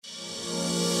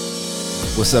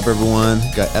What's up, everyone?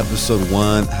 Got episode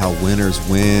 1, How Winners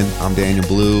Win. I'm Daniel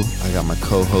Blue. I got my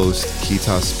co-host,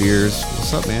 Keita Spears.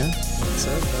 What's up, man? What's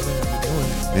up, brother? How you doing?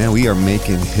 Man, we are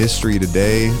making history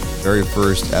today. Very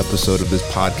first episode of this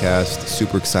podcast.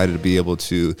 Super excited to be able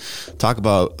to talk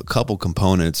about a couple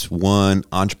components. One,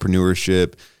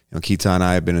 entrepreneurship. Keita and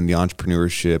I have been in the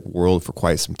entrepreneurship world for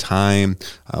quite some time.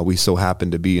 We so happen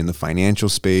to be in the financial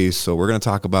space. So we're going to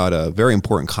talk about a very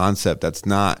important concept that's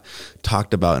not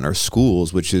talked about in our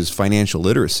schools, which is financial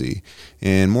literacy.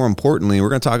 And more importantly, we're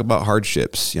going to talk about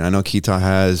hardships. I know Keita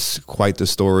has quite the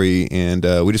story, and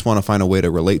we just want to find a way to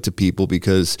relate to people,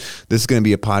 because this is going to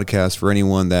be a podcast for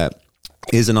anyone that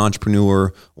is an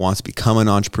entrepreneur, wants to become an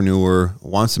entrepreneur,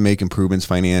 wants to make improvements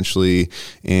financially,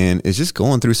 and is just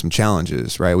going through some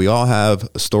challenges, right? We all have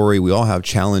a story. We all have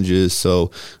challenges. So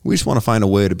we just want to find a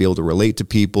way to be able to relate to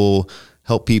people,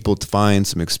 help people to find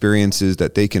some experiences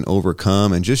that they can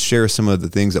overcome, and just share some of the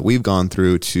things that we've gone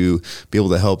through to be able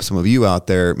to help some of you out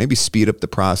there, maybe speed up the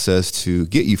process to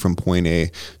get you from point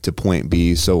A to point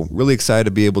B. So really excited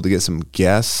to be able to get some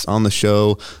guests on the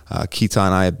show. Keita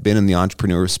and I have been in the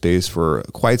entrepreneur space for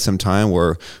quite some time,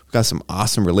 where we've got some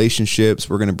awesome relationships.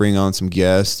 We're going to bring on some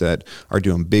guests that are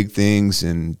doing big things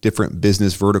in different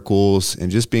business verticals,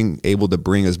 and just being able to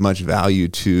bring as much value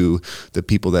to the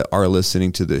people that are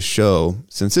listening to this show.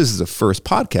 Since this is a first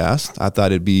podcast, I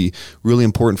thought it'd be really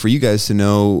important for you guys to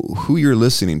know who you're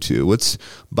listening to, what's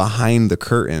behind the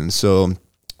curtain. So,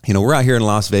 we're out here in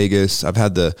Las Vegas. I've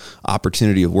had the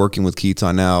opportunity of working with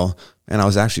Keita now, and I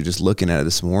was actually just looking at it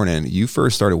this morning. You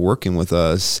first started working with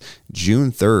us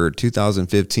June 3rd,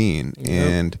 2015, yep.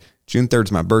 And June 3rd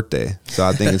is my birthday. So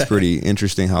I think it's pretty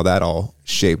interesting how that all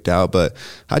shaped out. But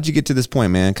how'd you get to this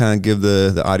point, man? Kind of give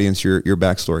the audience your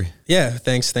backstory. Yeah,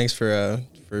 thanks for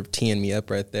teeing me up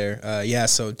right there.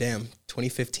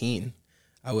 2015.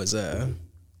 I was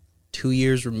 2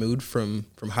 years removed from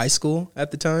high school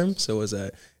at the time. So I was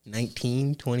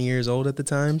 19, 20 years old at the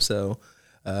time. So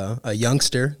a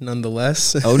youngster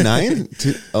nonetheless. 09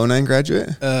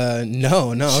 graduate?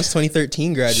 No, I was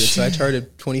 2013 graduate. So I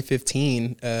started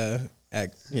 2015 at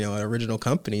an original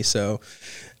company. So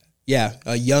yeah,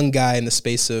 a young guy in the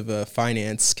space of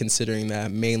finance, considering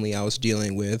that mainly I was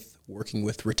working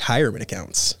with retirement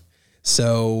accounts.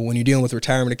 So when you're dealing with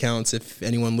retirement accounts, if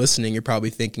anyone listening, you're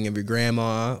probably thinking of your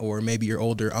grandma or maybe your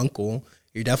older uncle.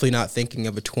 You're definitely not thinking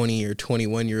of a 20 or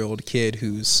 21-year-old kid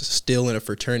who's still in a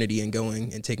fraternity and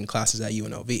going and taking classes at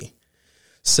UNLV.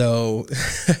 So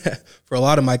for a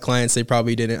lot of my clients, they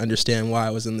probably didn't understand why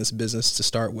I was in this business to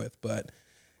start with, but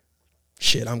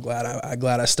shit, I'm glad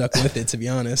I stuck with it, to be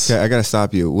honest. Okay, I got to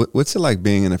stop you. What's it like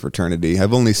being in a fraternity?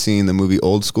 I've only seen the movie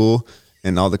Old School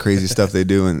and all the crazy stuff they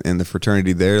do in the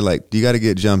fraternity there. Like, do you got to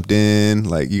get jumped in?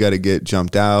 Like, you got to get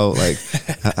jumped out? Like,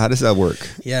 how does that work?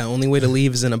 Yeah, only way to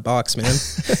leave is in a box, man.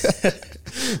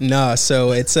 No,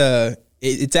 so it's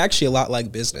actually a lot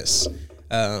like business.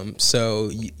 So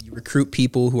you recruit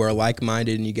people who are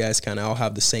like-minded, and you guys kind of all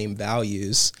have the same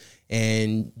values,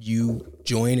 and you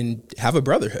join and have a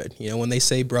brotherhood. When they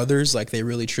say brothers, like, they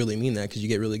really truly mean that, because you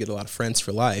get a lot of friends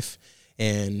for life.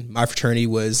 And my fraternity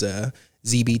was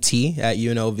ZBT at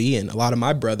UNLV, and a lot of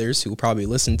my brothers who will probably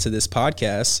listen to this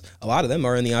podcast, a lot of them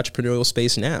are in the entrepreneurial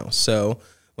space now. So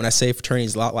when I say fraternity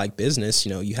is a lot like business,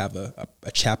 you have a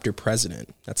chapter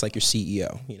president. That's like your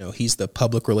CEO. He's the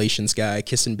public relations guy,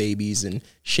 kissing babies and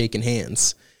shaking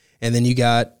hands. And then you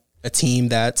got a team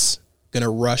that's going to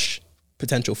rush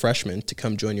potential freshmen to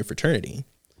come join your fraternity.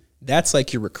 That's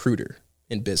like your recruiter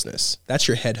in business. That's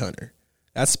your headhunter.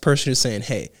 That's the person who's saying,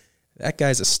 hey, that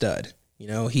guy's a stud.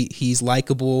 He's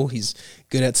likable, he's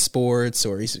good at sports,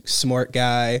 or he's a smart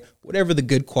guy, whatever the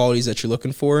good qualities that you're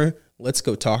looking for, let's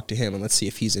go talk to him and let's see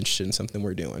if he's interested in something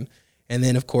we're doing. And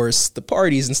then, of course, the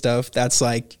parties and stuff, that's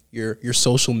like your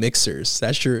social mixers.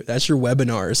 That's your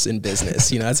webinars in business.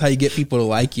 That's how you get people to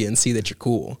like you and see that you're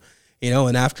cool.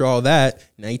 And after all that,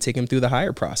 now you take them through the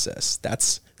hire process.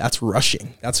 That's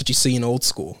rushing. That's what you see in Old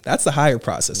School. That's the hire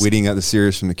process. Weeding out the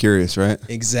serious from the curious, right?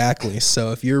 Exactly.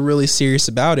 So if you're really serious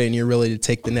about it and you're ready to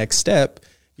take the next step,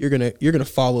 you're gonna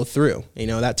follow through.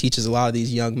 That teaches a lot of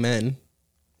these young men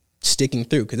sticking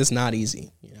through, because it's not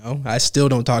easy. I still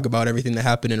don't talk about everything that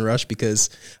happened in Rush because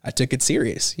I took it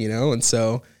serious. And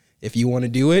so if you want to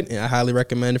do it, and I highly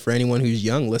recommend it for anyone who's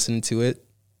young listening to it,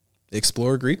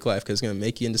 explore Greek life, because it's going to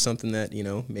make you into something that,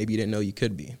 maybe you didn't know you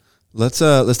could be. Let's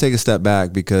take a step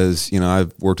back, because,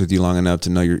 I've worked with you long enough to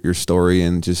know your story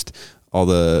and just all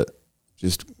the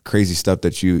just crazy stuff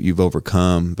that you've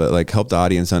overcome, but like help the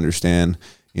audience understand,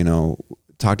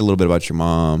 talked a little bit about your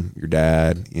mom, your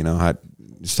dad,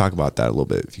 just talk about that a little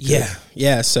bit if you could.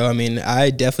 Yeah. So, I mean,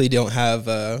 I definitely don't have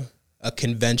a a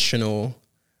conventional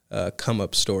come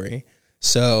up story.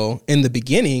 So in the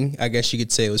beginning, I guess you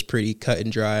could say it was pretty cut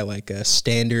and dry, like a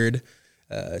standard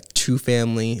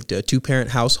two-parent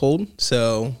household.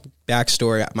 So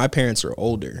backstory, my parents are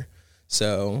older.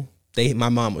 So my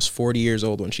mom was 40 years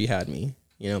old when she had me.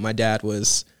 My dad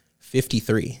was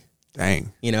 53.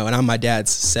 Dang. And I'm my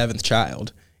dad's seventh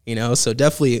child, so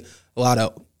definitely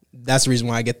that's the reason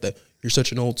why I get you're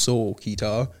such an old soul,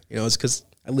 Keita. It's because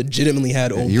I legitimately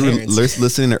had old parents. You were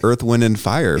listening to Earth, Wind, and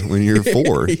Fire when you were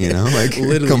 4, like,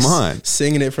 literally come on.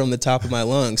 Singing it from the top of my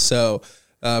lungs. So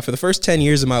for the first 10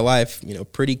 years of my life,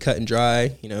 pretty cut and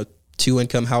dry,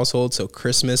 2-income household. So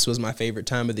Christmas was my favorite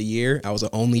time of the year. I was an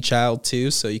only child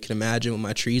too. So you can imagine what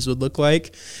my trees would look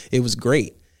like. It was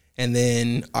great. And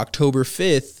then October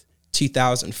 5th,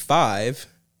 2005,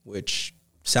 which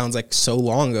sounds like so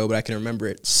long ago, but I can remember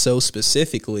it so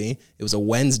specifically. It was a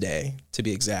Wednesday, to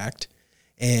be exact.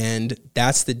 And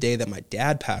that's the day that my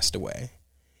dad passed away.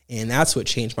 And that's what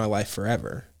changed my life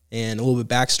forever. And a little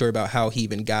bit backstory about how he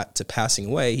even got to passing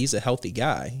away. He's a healthy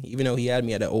guy. Even though he had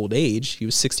me at an old age, he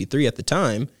was 63 at the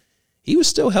time, he was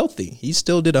still healthy. He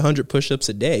still did 100 push-ups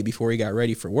a day before he got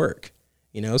ready for work.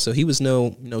 So he was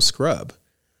no scrub.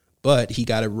 But he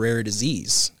got a rare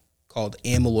disease called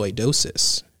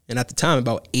amyloidosis. And at the time,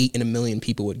 about 8 in a million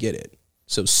people would get it.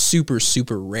 So super,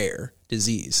 super rare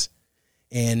disease.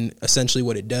 And essentially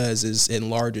what it does is it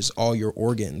enlarges all your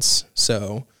organs.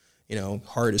 So,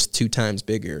 heart is 2 times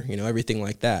bigger, everything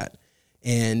like that.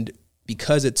 And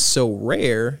because it's so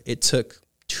rare, it took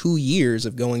 2 years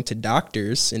of going to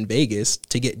doctors in Vegas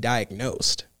to get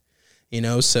diagnosed.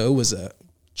 So it was a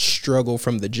struggle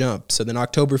from the jump. So then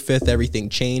October 5th, everything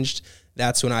changed.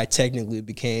 That's when I technically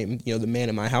became, the man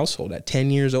in my household at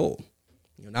 10 years old.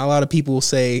 Not a lot of people will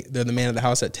say they're the man of the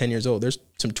house at 10 years old. There's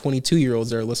some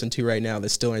 22-year-olds that are listening to right now that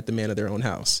still aren't the man of their own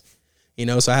house.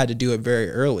 So I had to do it very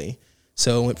early.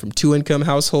 So I went from 2-income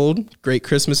household, great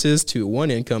Christmases, to a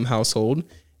 1-income household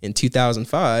in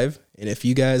 2005. And if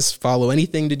you guys follow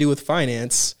anything to do with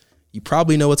finance, you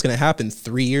probably know what's going to happen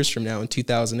 3 years from now in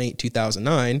 2008,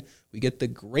 2009. We get the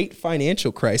great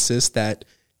financial crisis that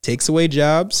takes away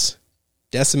jobs,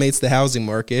 decimates the housing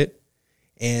market,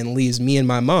 and leaves me and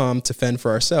my mom to fend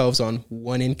for ourselves on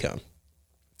 1 income.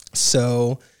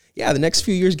 So, the next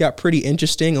few years got pretty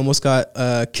interesting. Almost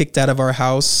got kicked out of our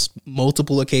house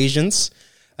multiple occasions.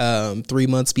 3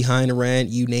 months behind rent,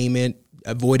 you name it.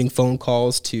 Avoiding phone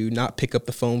calls to not pick up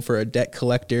the phone for a debt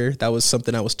collector. That was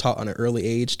something I was taught on an early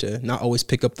age, to not always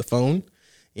pick up the phone,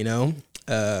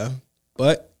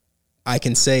 But I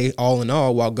can say, all in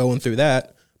all, while going through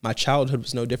that, my childhood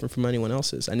was no different from anyone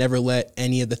else's. I never let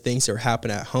any of the things that were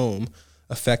happening at home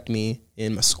affect me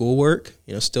in my schoolwork.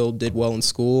 Still did well in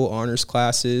school, honors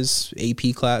classes,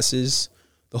 AP classes,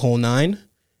 the whole 9.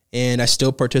 And I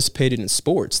still participated in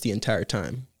sports the entire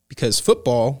time, because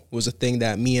football was a thing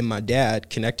that me and my dad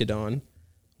connected on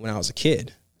when I was a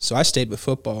kid. So I stayed with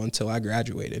football until I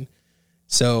graduated.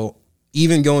 So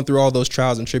even going through all those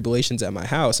trials and tribulations at my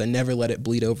house, I never let it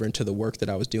bleed over into the work that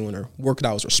I was doing, or work that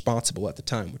I was responsible at the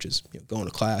time, which is going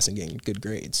to class and getting good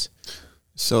grades.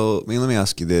 So, let me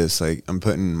ask you this. Like, I'm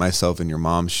putting myself in your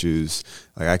mom's shoes.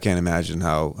 Like, I can't imagine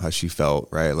how she felt,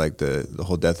 right? Like, the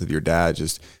whole death of your dad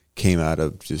just came out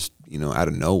of out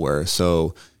of nowhere.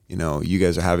 So, you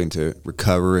guys are having to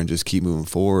recover and just keep moving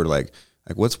forward. Like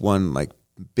what's one,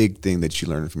 big thing that you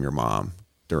learned from your mom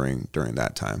during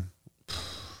that time?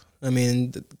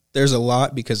 There's a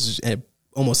lot, because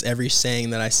almost every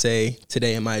saying that I say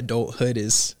today in my adulthood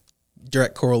is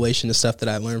direct correlation to stuff that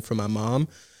I learned from my mom.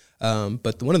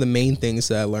 But one of the main things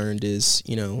that I learned is,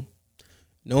 no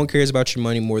one cares about your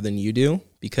money more than you do,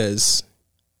 because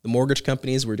the mortgage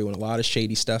companies were doing a lot of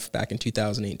shady stuff back in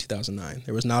 2008, 2009.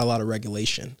 There was not a lot of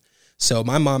regulation. So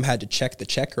my mom had to check the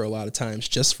checker a lot of times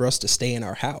just for us to stay in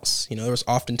our house. There was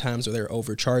often times where they were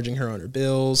overcharging her on her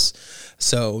bills.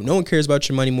 So no one cares about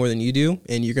your money more than you do.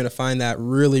 And you're going to find that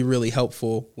really, really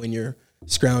helpful when you're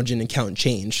scrounging and counting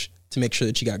change to make sure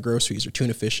that you got groceries or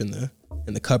tuna fish in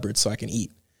the cupboard so I can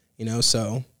eat.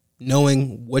 So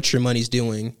knowing what your money's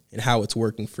doing and how it's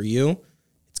working for you,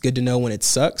 it's good to know when it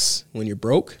sucks, when you're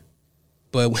broke.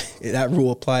 But that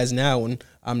rule applies now when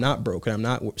I'm not broke and I'm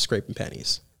not scraping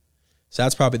pennies. So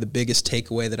that's probably the biggest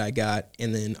takeaway that I got.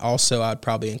 And then also I'd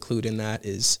probably include in that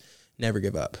is never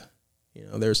give up.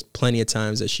 There's plenty of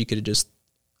times that she could have just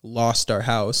lost our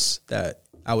house that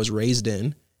I was raised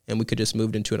in, and we could just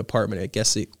moved into an apartment. I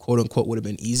guess it, quote unquote, would have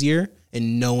been easier,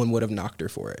 and no one would have knocked her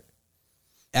for it.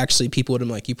 Actually, people would have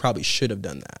been like, you probably should have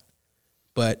done that.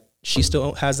 But she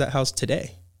still has that house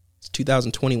today. It's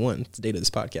 2021, it's the date of this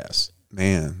podcast.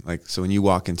 Man, so when you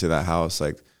walk into that house,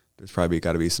 there's probably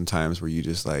got to be some times where you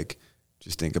just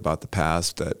think about the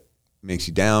past that makes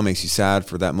you down, makes you sad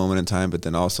for that moment in time. But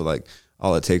then also like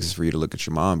all it takes is for you to look at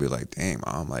your mom and be like, dang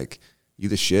mom, like you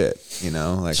the shit, you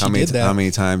know, like how many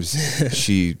times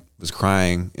she was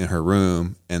crying in her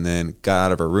room and then got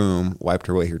out of her room, wiped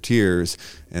away her tears,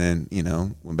 and then, you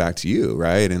know, went back to you.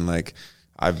 Right. And like,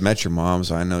 I've met your mom,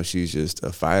 so I know she's just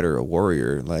a fighter, a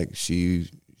warrior. Like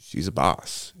she's a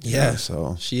boss. Yeah. Know,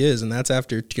 so she is. And that's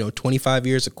after, 25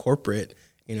 years of corporate,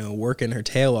 working her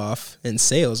tail off in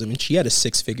sales. I mean, she had a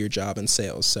 6-figure job in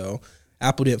sales. So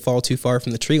apple didn't fall too far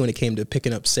from the tree when it came to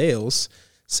picking up sales.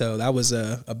 So that was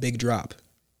a big drop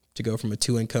to go from a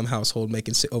 2-income household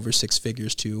making over 6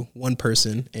 figures to one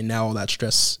person. And now all that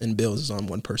stress and bills is on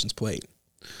one person's plate.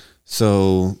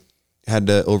 So had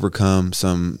to overcome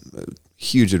some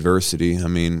huge adversity. I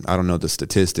mean, I don't know the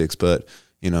statistics, but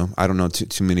I don't know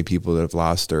too many people that have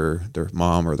lost their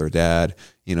mom or their dad,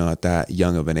 at that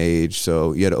young of an age.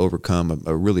 So you had to overcome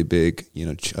a really big,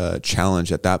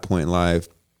 challenge at that point in life,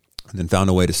 and then found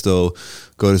a way to still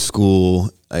go to school.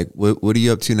 Like, what are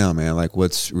you up to now, man? Like,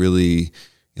 what's really,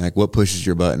 like, what pushes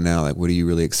your button now? Like, what are you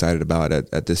really excited about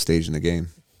at this stage in the game?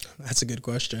 That's a good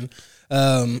question.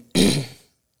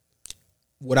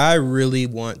 What I really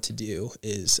want to do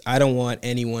is I don't want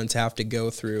anyone to have to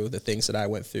go through the things that I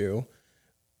went through,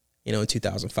 in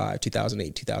 2005,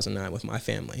 2008, 2009 with my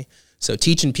family. So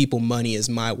teaching people money is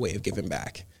my way of giving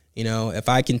back. If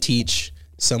I can teach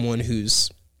someone who's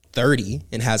 30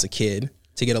 and has a kid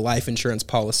to get a life insurance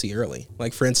policy early.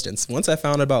 Like, for instance, once I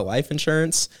found out about life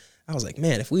insurance, I was like,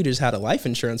 man, if we just had a life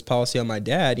insurance policy on my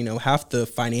dad, half the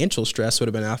financial stress would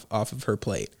have been off of her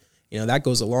plate. That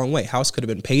goes a long way. House could have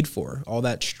been paid for. All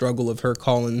that struggle of her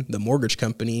calling the mortgage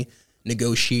company,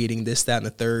 negotiating this, that, and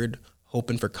the third,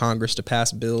 hoping for Congress to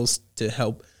pass bills to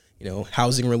help,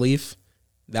 housing relief,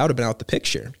 that would have been out the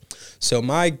picture. So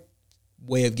my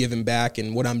way of giving back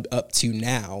and what I'm up to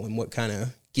now and what kind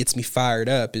of gets me fired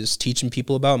up is teaching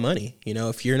people about money.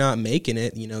 If you're not making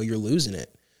it, you're losing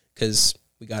it, because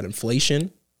we got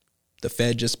inflation. The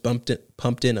Fed just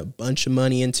pumped in a bunch of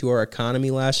money into our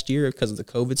economy last year because of the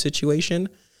COVID situation.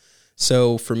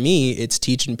 So for me, it's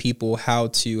teaching people how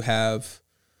to have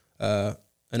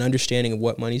an understanding of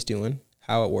what money's doing,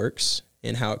 how it works,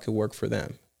 and how it could work for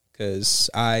them. Because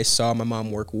I saw my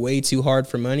mom work way too hard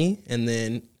for money, and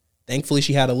then thankfully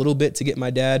she had a little bit to get my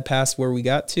dad past where we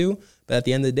got to, but at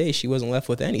the end of the day, she wasn't left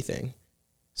with anything.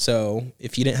 So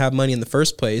if you didn't have money in the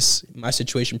first place, my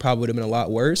situation probably would have been a lot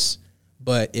worse.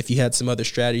 But if you had some other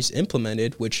strategies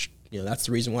implemented, which, that's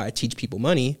the reason why I teach people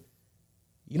money,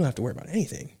 you don't have to worry about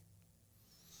anything.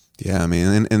 Yeah, I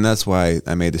mean, and that's why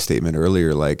I made the statement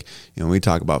earlier, like, when we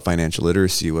talk about financial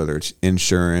literacy, whether it's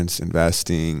insurance,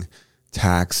 investing,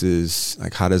 taxes,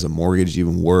 like how does a mortgage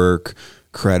even work,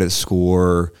 credit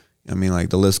score, I mean, like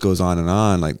the list goes on and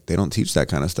on. Like they don't teach that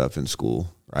kind of stuff in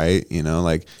school, right?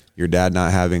 Like your dad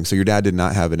did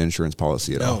not have an insurance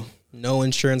policy at all. No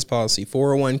insurance policy,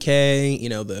 401k,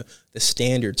 the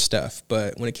standard stuff.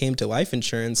 But when it came to life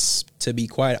insurance, to be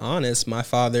quite honest, my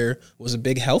father was a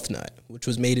big health nut,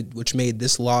 which made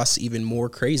this loss even more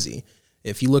crazy.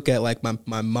 If you look at like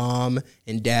my mom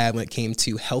and dad, when it came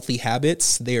to healthy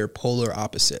habits, they are polar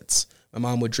opposites. My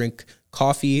mom would drink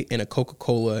coffee and a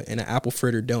Coca-Cola and an apple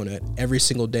fritter donut every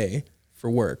single day for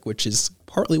work, which is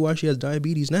partly why she has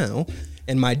diabetes now.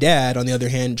 And my dad, on the other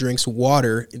hand, drinks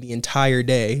water the entire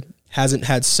day, hasn't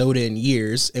had soda in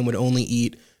years, and would only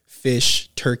eat fish,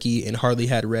 turkey, and hardly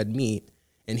had red meat.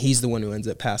 And he's the one who ends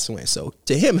up passing away. So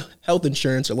to him, health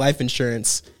insurance or life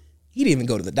insurance, he didn't even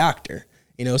go to the doctor,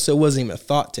 so it wasn't even a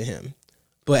thought to him.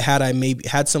 But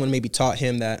had someone maybe taught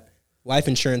him that life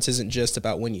insurance isn't just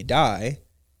about when you die,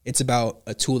 it's about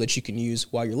a tool that you can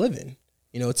use while you're living.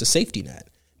 It's a safety net.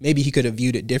 Maybe he could have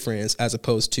viewed it different as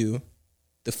opposed to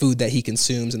the food that he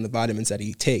consumes and the vitamins that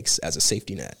he takes as a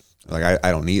safety net. Like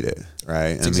I don't need it,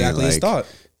 right? That's exactly his thought.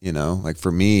 Like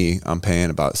for me, I'm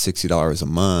paying about $60 a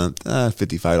month,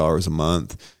 $55 a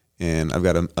month, and I've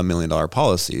got a $1 million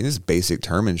policy. This is basic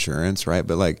term insurance, right?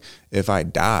 But like if I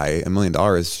die, $1 million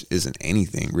isn't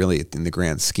anything really in the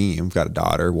grand scheme. I've got a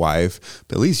daughter, wife,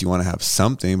 but at least you want to have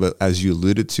something. But as you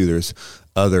alluded to, there's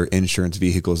other insurance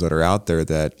vehicles that are out there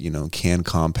that, can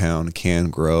compound, can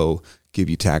grow, give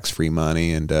you tax-free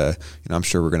money. And, I'm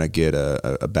sure we're going to get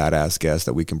a badass guest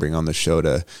that we can bring on the show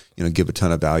to, give a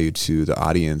ton of value to the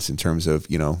audience in terms of,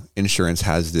 insurance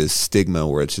has this stigma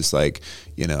where it's just like,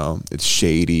 it's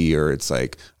shady, or it's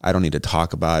like, I don't need to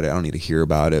talk about it. I don't need to hear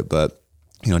about it. But,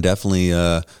 definitely,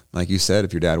 like you said,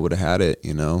 if your dad would have had it,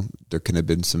 there could have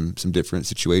been some different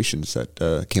situations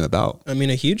that came about. I mean,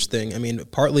 a huge thing. I mean,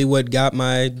 partly what got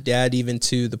my dad even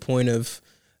to the point of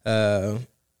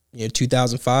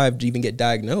 2005 to even get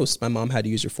diagnosed, my mom had to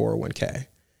use her 401k.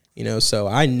 So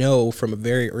I know from a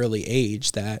very early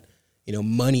age that,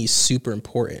 money is super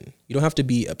important. You don't have to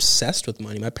be obsessed with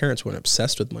money. My parents weren't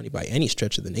obsessed with money by any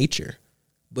stretch of the nature,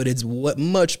 but it's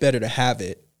much better to have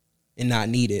it and not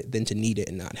need it than to need it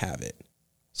and not have it.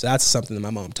 So that's something that my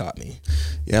mom taught me.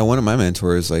 Yeah. One of my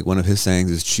mentors, like one of his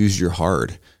sayings is choose your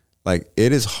hard. Like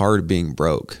it is hard being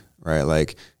broke, right?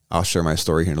 Like I'll share my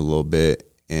story here in a little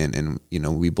bit. And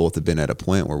we both have been at a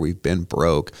point where we've been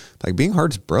broke. Like being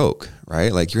hard is broke,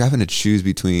 right? Like you're having to choose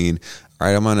between, all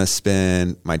right, I'm going to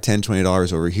spend my $10,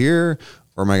 $20 over here,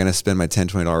 or am I going to spend my $10,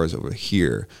 $20 over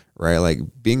here, right? Like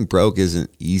being broke isn't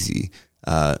easy.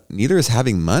 Neither is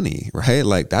having money, right?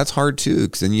 Like that's hard too,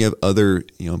 because then you have other,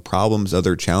 problems,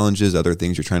 other challenges, other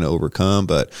things you're trying to overcome.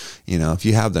 But, if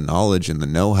you have the knowledge and the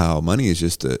know-how, money is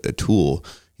just a tool.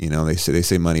 They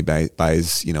say money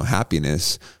buys,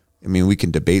 happiness. I mean, we can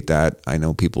debate that. I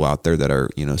know people out there that are,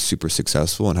 super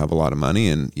successful and have a lot of money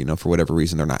and, for whatever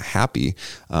reason, they're not happy.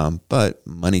 But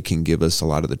money can give us a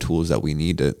lot of the tools that we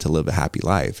need to live a happy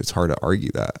life. It's hard to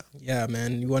argue that. Yeah,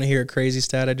 man. You want to hear a crazy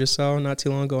stat I just saw not too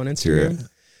long ago on Instagram? Sure.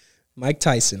 Mike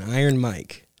Tyson, Iron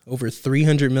Mike, over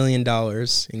 $300 million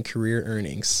in career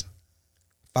earnings,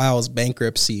 files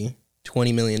bankruptcy,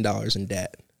 $20 million in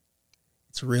debt.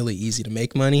 It's really easy to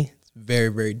make money. It's very,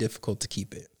 very difficult to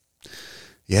keep it.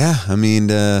 Yeah, I mean,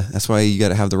 that's why you got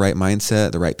to have the right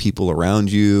mindset, the right people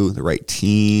around you, the right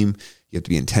team. You have to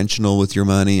be intentional with your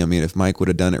money. I mean, if Mike would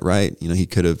have done it right, he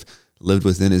could have lived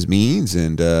within his means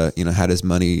and, had his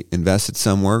money invested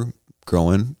somewhere,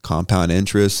 growing, compound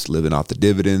interest, living off the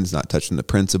dividends, not touching the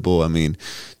principal. I mean,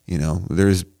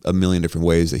 there's a million different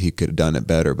ways that he could have done it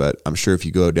better. But I'm sure if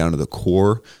you go down to the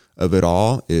core of it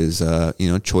all is,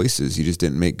 choices. You just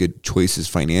didn't make good choices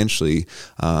financially,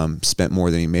 spent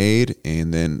more than he made.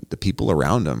 And then the people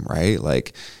around him, right?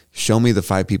 Like, show me the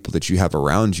 5 people that you have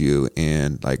around you.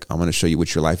 And like, I'm going to show you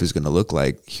what your life is going to look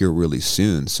like here really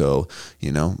soon. So,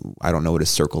 I don't know what his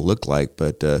circle looked like,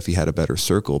 but if he had a better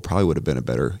circle, probably would have been a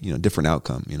better, different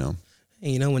outcome,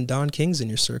 Hey, when Don King's in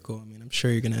your circle, I mean, I'm sure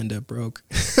you're going to end up broke.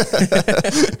 So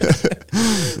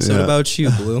What about you,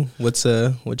 Blue? What's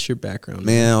your background?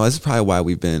 Man, this is probably why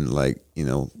we've been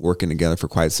working together for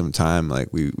quite some time.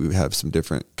 Like we have some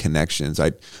different connections.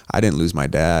 I didn't lose my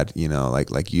dad,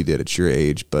 like you did at your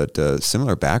age, but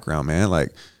similar background, man.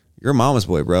 Like you're a mama's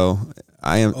boy, bro.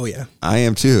 I am. Oh yeah, I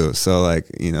am too. So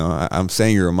I'm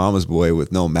saying you're a mama's boy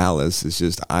with no malice. It's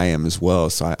just I am as well.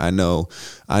 So I know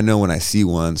when I see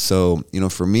one. So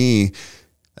for me,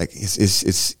 like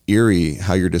it's eerie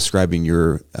how you're describing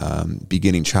your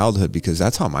beginning childhood, because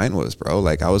that's how mine was, bro.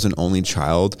 Like I was an only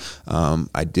child.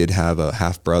 I did have a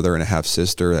half brother and a half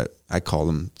sister that I call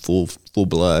them full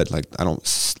blood. Like I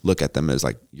don't look at them as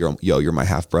like, you're my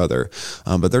half brother.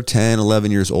 But they're 10,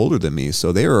 11 years older than me.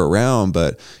 So they were around,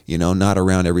 but not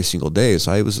around every single day.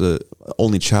 So I was a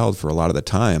only child for a lot of the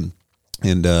time.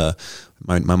 And,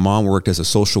 my mom worked as a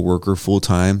social worker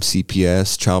full-time,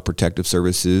 CPS, Child Protective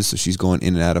Services. So she's going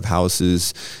in and out of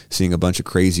houses, seeing a bunch of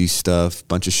crazy stuff,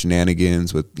 bunch of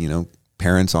shenanigans with,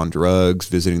 parents on drugs,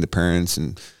 visiting the parents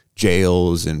and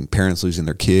jails and parents losing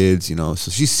their kids, so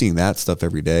she's seeing that stuff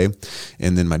every day.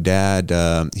 And then my dad,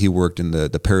 he worked in the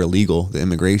paralegal, the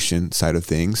immigration side of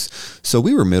things. So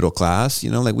we were middle class,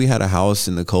 like we had a house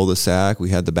in the cul-de-sac. We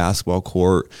had the basketball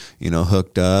court,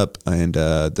 hooked up, and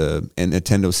the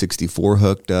Nintendo 64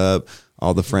 hooked up.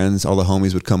 All the friends, all the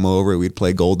homies would come over. We'd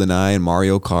play GoldenEye and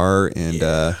Mario Kart. And,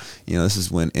 this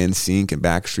is when NSYNC and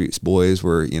Backstreet Boys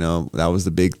were, that was the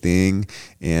big thing.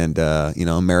 And,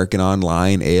 American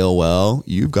Online, AOL,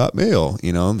 you've got mail,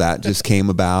 that just came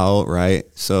about, right?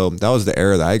 So that was the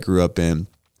era that I grew up in.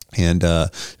 And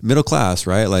middle class,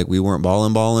 right? Like we weren't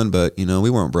balling, but we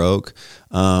weren't broke.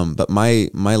 But my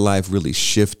life really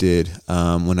shifted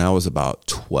when I was about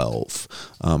 12.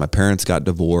 My parents got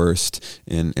divorced,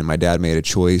 and my dad made a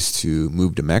choice to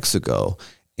move to Mexico,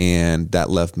 and that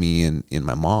left me and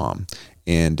my mom.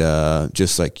 And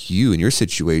just like you in your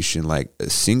situation, like a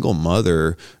single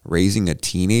mother raising a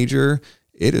teenager,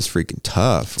 it is freaking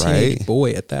tough, right? Teenage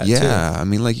boy at that, yeah, too. I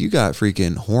mean, like you got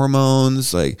freaking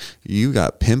hormones, like you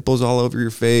got pimples all over your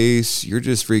face. You're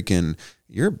just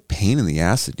you're a pain in the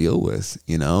ass to deal with,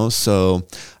 So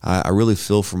I really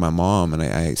feel for my mom, and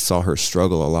I saw her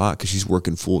struggle a lot because she's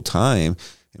working full time.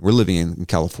 We're living in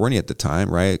California at the time,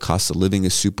 right? Cost of living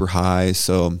is super high.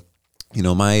 So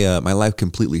my life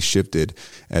completely shifted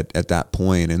at that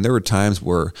point. And there were times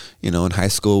where, in high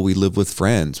school, we lived with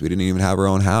friends. We didn't even have our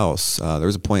own house. There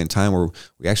was a point in time where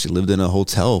we actually lived in a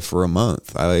hotel for a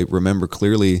month. I remember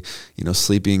clearly,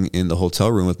 sleeping in the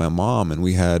hotel room with my mom, and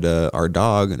we had our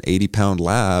dog, an 80-pound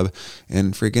lab,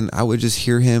 and freaking, I would just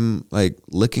hear him like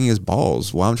licking his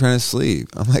balls while I'm trying to sleep.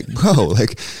 I'm like, bro,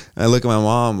 like, I look at my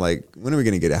mom, like, when are we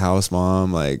going to get a house,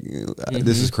 Mom? Like,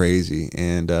 this is crazy.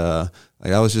 And,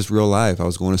 like, that was just real life. I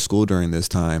was going to school during this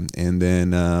time, and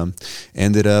then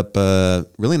ended up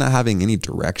really not having any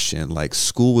direction. Like,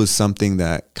 school was something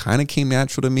that kind of came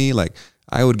natural to me. Like,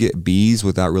 I would get B's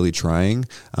without really trying,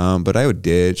 but I would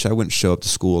ditch. I wouldn't show up to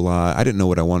school a lot. I didn't know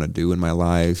what I want to do in my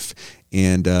life,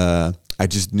 and I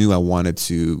just knew I wanted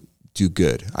to do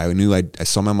good. I knew I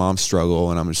saw my mom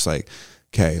struggle, and I'm just like,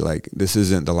 okay, like, this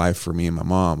isn't the life for me and my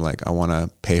mom. Like, I want to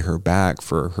pay her back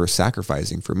for her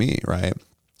sacrificing for me, right?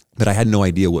 But I had no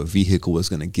idea what vehicle was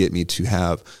going to get me to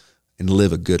have and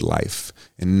live a good life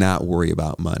and not worry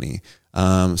about money.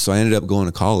 So I ended up going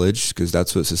to college because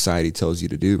that's what society tells you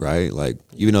to do, right? Like,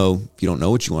 even though if you don't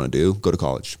know what you want to do, go to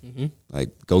college. Like,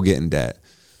 go get in debt.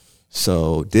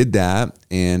 So did that,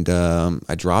 and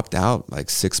I dropped out like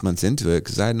 6 months into it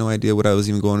because I had no idea what I was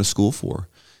even going to school for.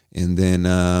 And then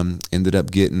ended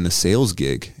up getting a sales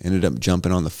gig, ended up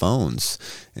jumping on the phones.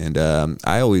 And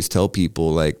I always tell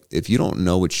people, like, if you don't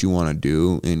know what you want to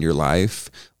do in your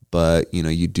life, but,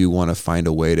 you do want to find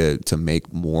a way to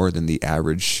make more than the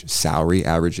average salary,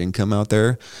 average income out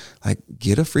there, like,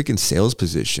 get a freaking sales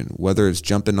position, whether it's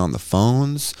jumping on the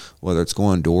phones, whether it's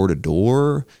going door to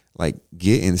door, like,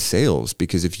 get in sales.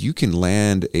 Because if you can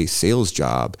land a sales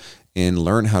job and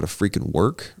learn how to freaking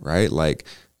work, right? Like,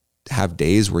 have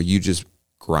days where you just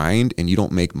grind and you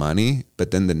don't make money,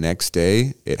 but then the next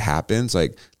day it happens,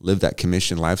 like, live that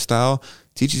commission lifestyle,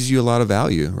 teaches you a lot of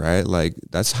value, right? Like,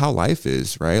 that's how life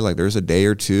is, right? Like, there's a day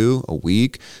or two, a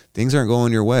week, things aren't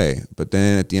going your way, but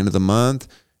then at the end of the month,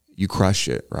 you crush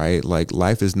it, right? Like,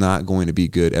 life is not going to be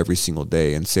good every single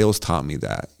day. And sales taught me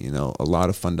that, a lot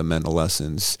of fundamental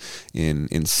lessons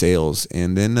in sales.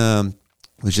 And then,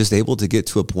 was just able to get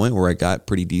to a point where I got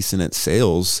pretty decent at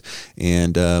sales,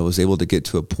 and was able to get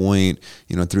to a point,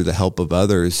 through the help of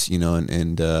others,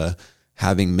 and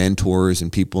having mentors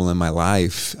and people in my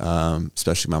life,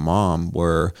 especially my mom,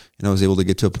 where, I was able to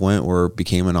get to a point where I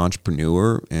became an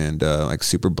entrepreneur, and like,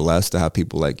 super blessed to have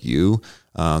people like you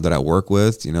that I work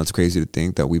with. It's crazy to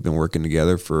think that we've been working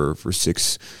together for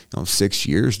 6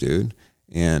 years, dude.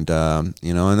 And,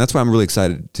 and that's why I'm really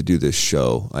excited to do this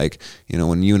show. Like,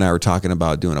 when you and I were talking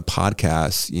about doing a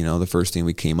podcast, the first thing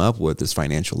we came up with is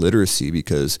financial literacy,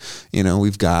 because,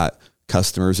 we've got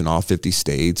customers in all 50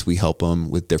 states. We help them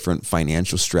with different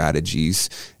financial strategies.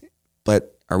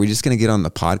 But are we just going to get on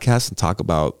the podcast and talk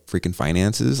about freaking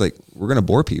finances? Like, we're going to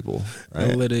bore people,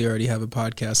 right? I literally already have a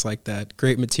podcast like that.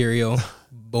 Great material.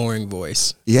 Boring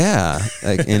voice. Yeah.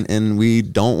 Like, and we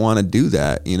don't want to do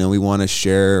that. We want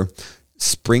to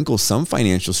sprinkle some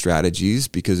financial strategies,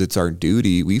 because it's our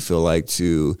duty, we feel like,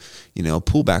 to,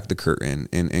 pull back the curtain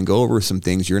and go over some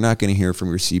things you're not going to hear from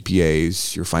your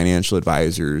CPAs, your financial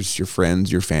advisors, your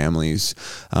friends, your families.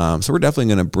 So we're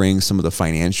definitely going to bring some of the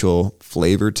financial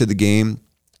flavor to the game,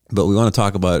 but we want to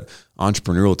talk about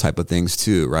entrepreneurial type of things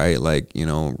too, right? Like,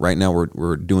 right now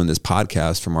we're doing this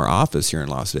podcast from our office here in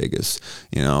Las Vegas.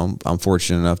 I'm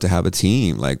fortunate enough to have a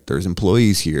team. Like, there's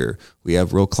employees here. We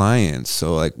have real clients.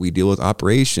 So, like, we deal with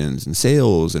operations and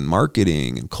sales and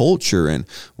marketing and culture, and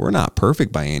we're not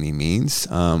perfect by any means.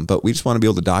 But we just want to be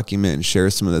able to document and share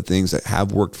some of the things that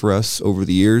have worked for us over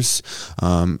the years.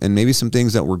 And maybe some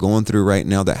things that we're going through right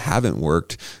now that haven't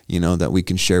worked, that we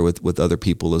can share with other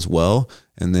people as well.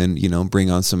 And then, bring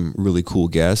on some really cool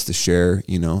guests to share,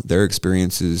 their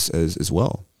experiences as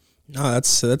well. No,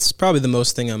 that's probably the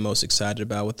thing I'm most excited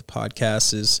about with the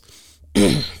podcast is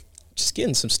just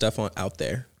getting some stuff out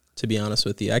there, to be honest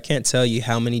with you. I can't tell you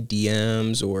how many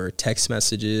DMs or text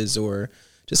messages or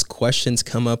just questions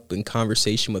come up in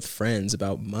conversation with friends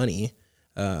about money.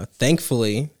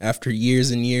 Thankfully, after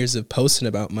years and years of posting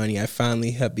about money, I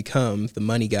finally have become the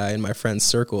money guy in my friend's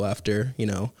circle after,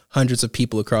 hundreds of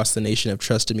people across the nation have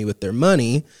trusted me with their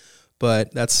money.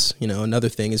 But that's, another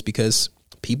thing is because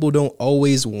people don't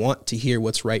always want to hear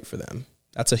what's right for them.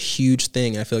 That's a huge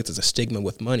thing. I feel like there's a stigma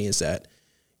with money, is that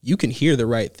you can hear the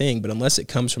right thing, but unless it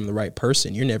comes from the right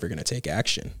person, you're never going to take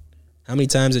action. How many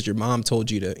times has your mom told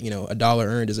you to, a dollar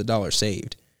earned is a dollar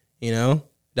saved,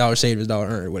 dollar saved is a dollar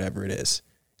earned, whatever it is,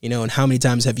 and how many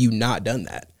times have you not done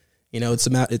that?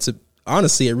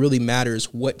 Honestly, it really matters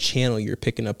what channel you're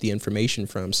picking up the information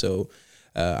from. So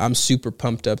I'm super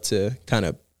pumped up to kind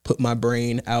of put my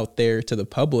brain out there to the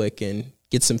public and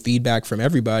get some feedback from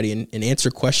everybody and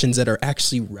answer questions that are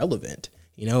actually relevant.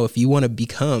 You know, if you want to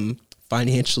become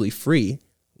financially free,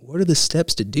 what are the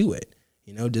steps to do it?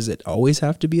 You know, does it always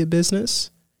have to be a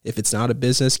business? If it's not a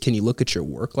business, can you look at your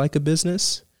work like a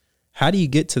business? How do you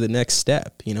get to the next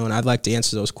step? You know, and I'd like to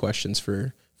answer those questions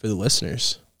for the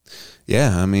listeners.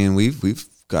 Yeah, I mean, we've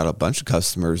got a bunch of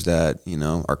customers that, you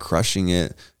know, are crushing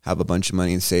it, have a bunch of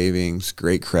money in savings,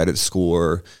 great credit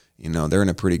score. You know, they're in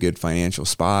a pretty good financial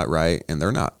spot, right? And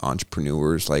they're not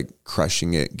entrepreneurs like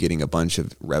crushing it, getting a bunch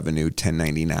of revenue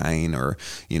 1099, or,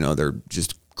 you know, they're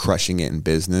just crushing it in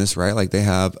business, right? Like they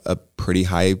have a pretty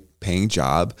high paying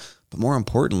job, but more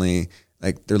importantly,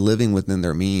 like they're living within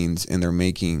their means and they're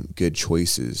making good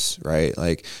choices, right?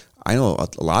 Like I know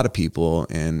a lot of people,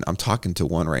 and I'm talking to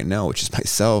one right now, which is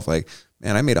myself. Like,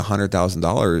 man, I made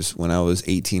 $100,000 when I was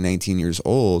 18, 19 years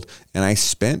old, and I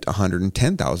spent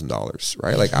 $110,000,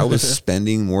 right? Like I was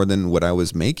spending more than what I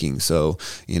was making. So,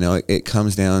 you know, it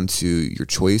comes down to your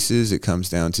choices. It comes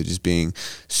down to just being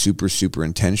super, super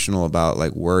intentional about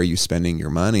like, where are you spending your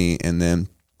money? And then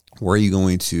where are you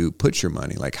going to put your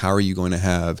money? Like, how are you going to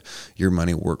have your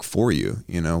money work for you?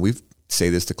 You know, we say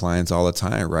this to clients all the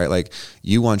time, right? Like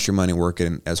you want your money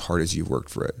working as hard as you've worked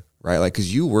for it, right? Like, cause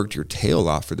you worked your tail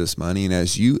off for this money. And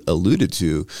as you alluded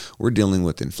to, we're dealing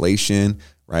with inflation,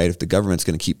 right? If the government's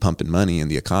going to keep pumping money in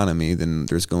the economy, then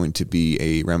there's going to be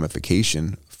a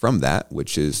ramification from that,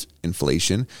 which is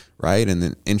inflation, right? And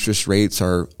then interest rates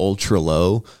are ultra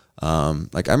low.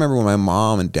 Like I remember when my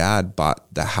mom and dad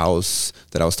bought the house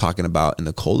that I was talking about in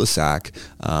the cul-de-sac.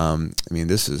 I mean,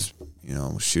 this is, you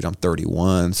know, shoot, I'm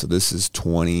 31. So this is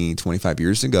 20, 25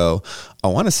 years ago. I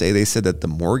want to say they said that the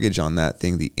mortgage on that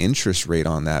thing, the interest rate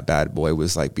on that bad boy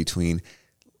was like between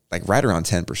like right around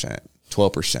 10%,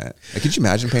 12%. Like, could you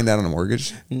imagine paying that on a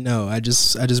mortgage? No, I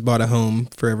just bought a home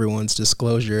for everyone's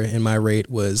disclosure, and my rate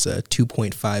was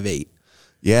 2.58.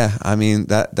 Yeah, I mean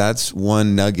that's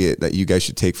one nugget that you guys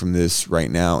should take from this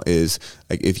right now is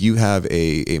like if you have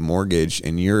a mortgage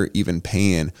and you're even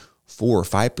paying 4 or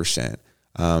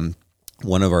 5%.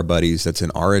 One of our buddies that's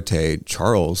in Arete,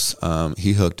 Charles,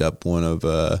 he hooked up one of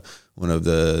the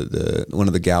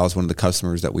gals, one of the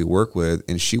customers that we work with,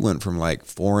 and she went from like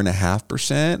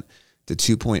 4.5% to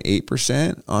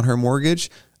 2.8% on her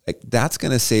mortgage. Like that's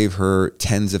going to save her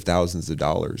tens of thousands of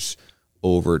dollars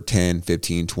over 10,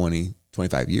 15, 20,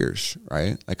 25 years,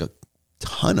 right? Like a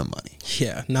ton of money.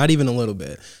 Yeah, not even a little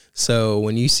bit. So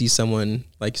when you see someone,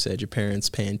 like you said, your parents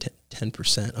paying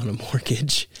 10% on a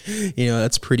mortgage, you know,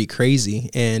 that's pretty crazy.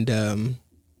 And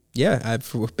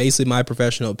basically my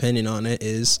professional opinion on it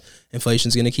is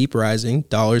inflation's going to keep rising,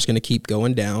 dollar's going to keep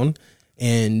going down,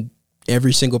 and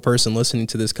every single person listening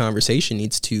to this conversation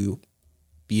needs to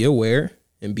be aware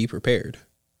and be prepared.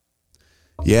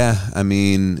 Yeah, I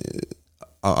mean,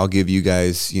 I'll give you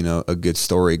guys, you know, a good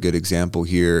story, a good example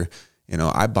here. You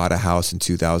know, I bought a house in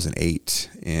 2008,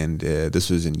 and this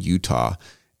was in Utah.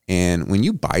 And when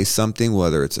you buy something,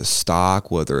 whether it's a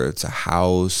stock, whether it's a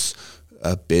house,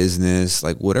 a business,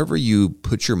 like whatever you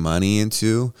put your money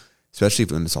into, especially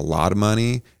when it's a lot of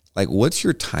money, like what's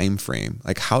your time frame?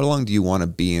 Like how long do you want to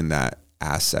be in that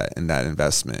asset and that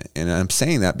investment? And I'm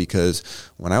saying that because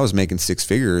when I was making six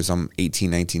figures, I'm 18,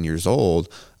 19 years old.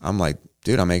 I'm like,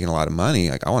 dude, I'm making a lot of money.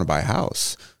 Like I want to buy a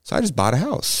house. So I just bought a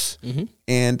house. Mm-hmm.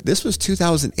 And this was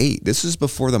 2008. This was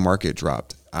before the market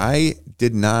dropped. I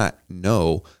did not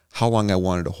know how long I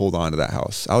wanted to hold on to that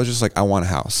house. I was just like, I want a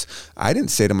house. I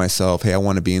didn't say to myself, hey, I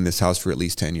want to be in this house for at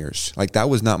least 10 years. Like that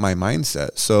was not my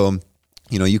mindset. So,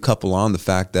 you know, you couple on the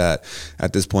fact that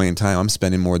at this point in time, I'm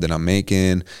spending more than I'm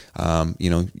making. You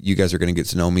know, you guys are going to get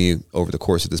to know me over the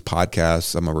course of this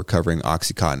podcast. I'm a recovering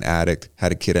Oxycontin addict,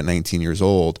 had a kid at 19 years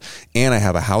old, and I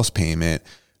have a house payment.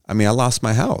 I mean, I lost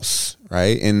my house,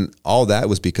 right? And all that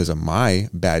was because of my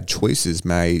bad choices,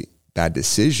 my bad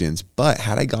decisions. But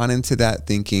had I gone into that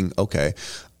thinking, okay,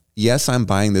 yes, I'm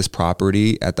buying this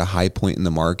property at the high point in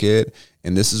the market,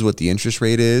 and this is what the interest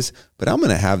rate is, but I'm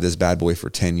going to have this bad boy for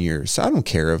 10 years. So I don't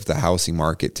care if the housing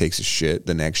market takes a shit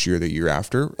the next year, the year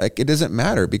after. Like it doesn't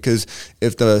matter, because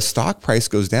if the stock price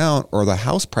goes down or the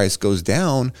house price goes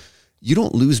down, you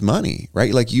don't lose money,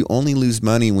 right? Like you only lose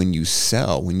money when you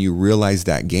sell, when you realize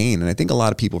that gain. And I think a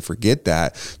lot of people forget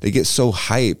that. They get so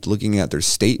hyped looking at their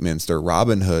statements, their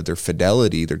Robinhood, their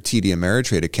Fidelity, their TD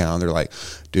Ameritrade account. They're like,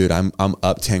 dude, I'm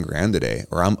up 10 grand today,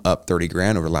 or I'm up 30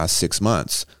 grand over the last 6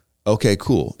 months. Okay,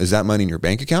 cool. Is that money in your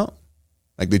bank account?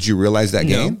 Like, did you realize that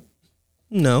gain?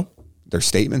 No. their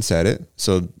statement said it.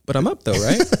 So, but I'm up though,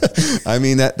 right? I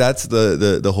mean, that's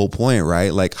the whole point,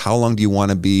 right? Like, how long do you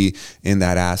want to be in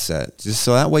that asset? Just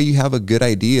so that way you have a good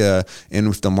idea. And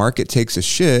if the market takes a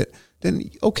shit, then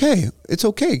okay, it's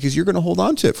okay, because you're going to hold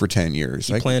on to it for 10 years.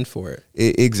 You plan for it.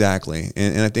 Exactly.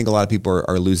 And I think a lot of people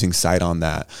are losing sight on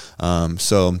that.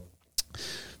 So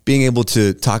being able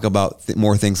to talk about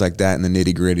more things like that in the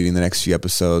nitty gritty in the next few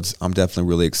episodes, I'm definitely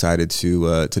really excited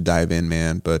to dive in,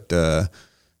 man. But dude,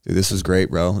 this was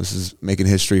great, bro. This is making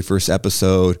history. First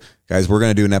episode. Guys, we're going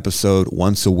to do an episode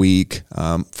once a week.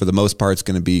 For the most part, it's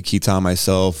going to be Keaton,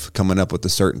 myself, coming up with a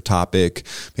certain topic.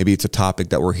 Maybe it's a topic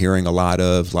that we're hearing a lot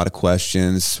of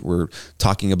questions. We're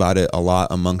talking about it a lot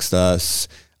amongst us.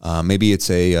 Maybe it's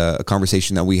a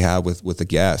conversation that we have with a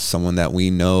guest, someone that we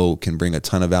know can bring a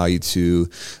ton of value to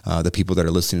the people that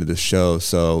are listening to the show.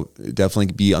 So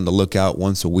definitely be on the lookout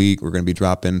once a week. We're going to be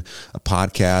dropping a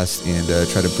podcast and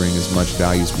try to bring as much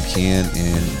value as we can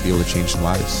and be able to change some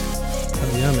lives.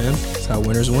 Oh, yeah, man. That's how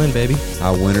winners win, baby.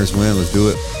 How winners win. Let's do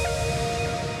it.